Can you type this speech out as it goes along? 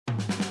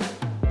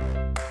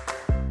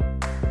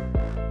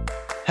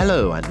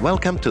Hello and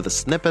welcome to the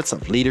Snippets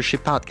of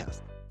Leadership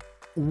podcast.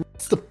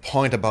 What's the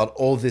point about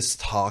all this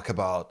talk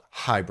about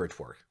hybrid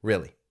work,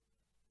 really?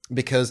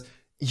 Because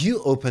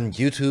you open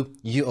YouTube,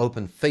 you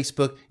open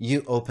Facebook,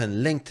 you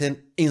open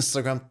LinkedIn,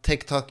 Instagram,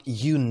 TikTok,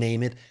 you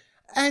name it,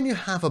 and you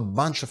have a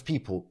bunch of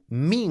people,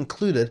 me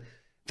included,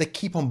 that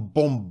keep on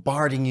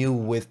bombarding you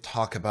with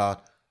talk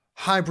about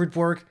hybrid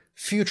work,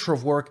 future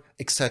of work,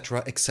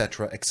 etc.,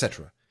 etc.,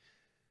 etc.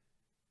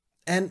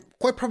 And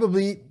quite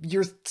probably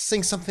you're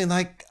saying something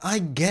like, I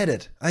get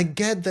it. I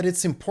get that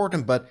it's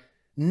important, but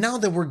now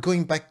that we're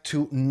going back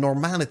to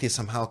normality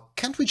somehow,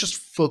 can't we just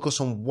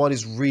focus on what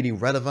is really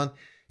relevant?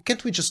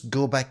 Can't we just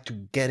go back to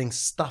getting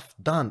stuff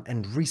done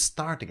and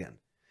restart again?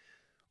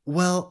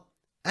 Well,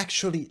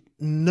 actually,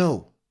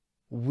 no,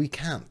 we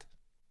can't.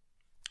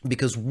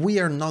 Because we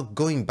are not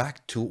going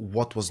back to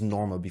what was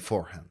normal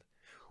beforehand.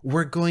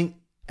 We're going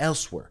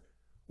elsewhere.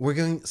 We're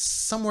going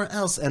somewhere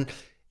else. And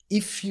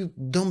if you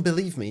don't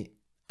believe me,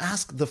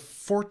 ask the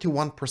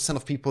 41%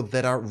 of people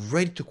that are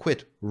ready to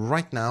quit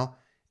right now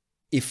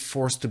if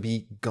forced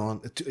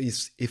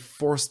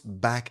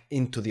back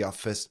into the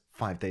office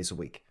 5 days a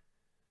week.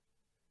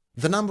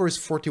 The number is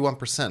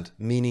 41%,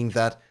 meaning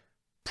that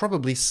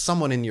probably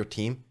someone in your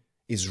team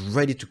is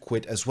ready to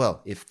quit as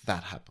well if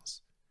that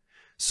happens.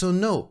 So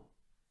no,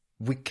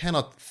 we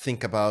cannot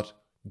think about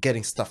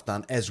getting stuff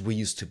done as we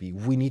used to be.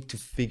 We need to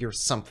figure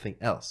something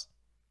else.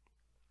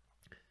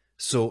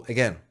 So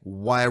again,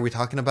 why are we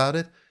talking about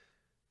it?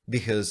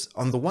 Because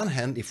on the one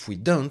hand, if we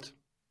don't,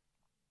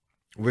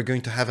 we're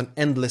going to have an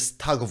endless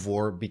tug of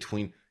war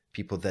between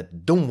people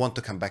that don't want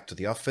to come back to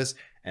the office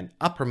and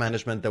upper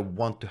management that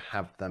want to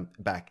have them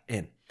back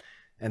in.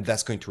 And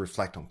that's going to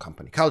reflect on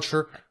company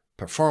culture,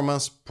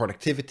 performance,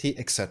 productivity,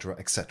 etc.,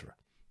 etc.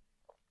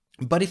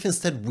 But if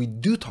instead we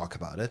do talk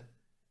about it,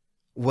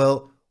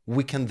 well,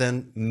 we can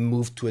then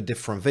move to a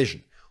different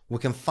vision. We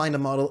can find a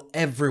model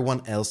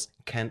everyone else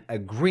can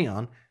agree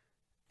on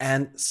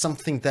and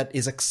something that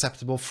is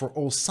acceptable for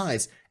all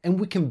sides, and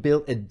we can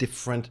build a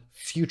different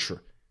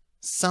future.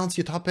 Sounds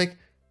utopic?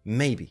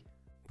 Maybe,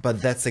 but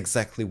that's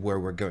exactly where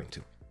we're going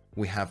to.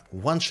 We have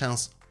one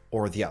chance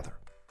or the other.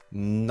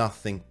 Not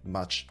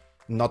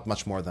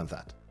much more than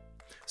that.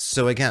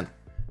 So again,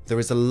 there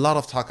is a lot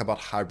of talk about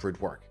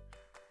hybrid work.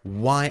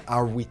 Why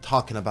are we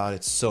talking about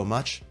it so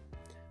much?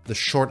 The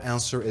short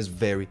answer is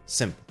very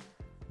simple.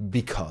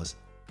 Because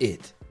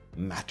it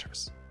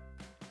matters.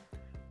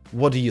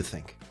 What do you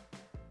think?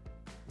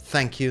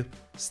 Thank you.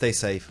 Stay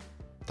safe.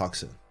 Talk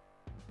soon.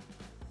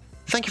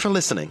 Thank you for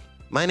listening.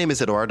 My name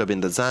is Eduardo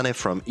Bindazzane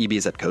from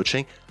EBZ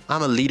Coaching.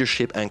 I'm a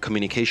leadership and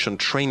communication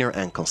trainer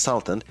and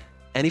consultant.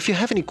 And if you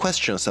have any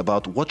questions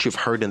about what you've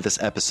heard in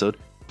this episode,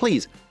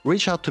 please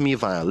reach out to me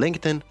via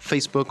LinkedIn,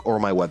 Facebook, or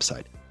my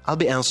website. I'll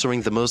be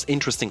answering the most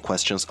interesting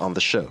questions on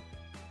the show.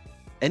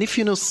 And if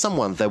you know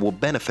someone that will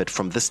benefit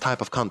from this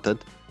type of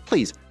content,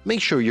 please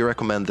make sure you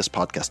recommend this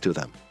podcast to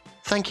them.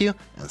 Thank you,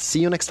 and see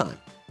you next time.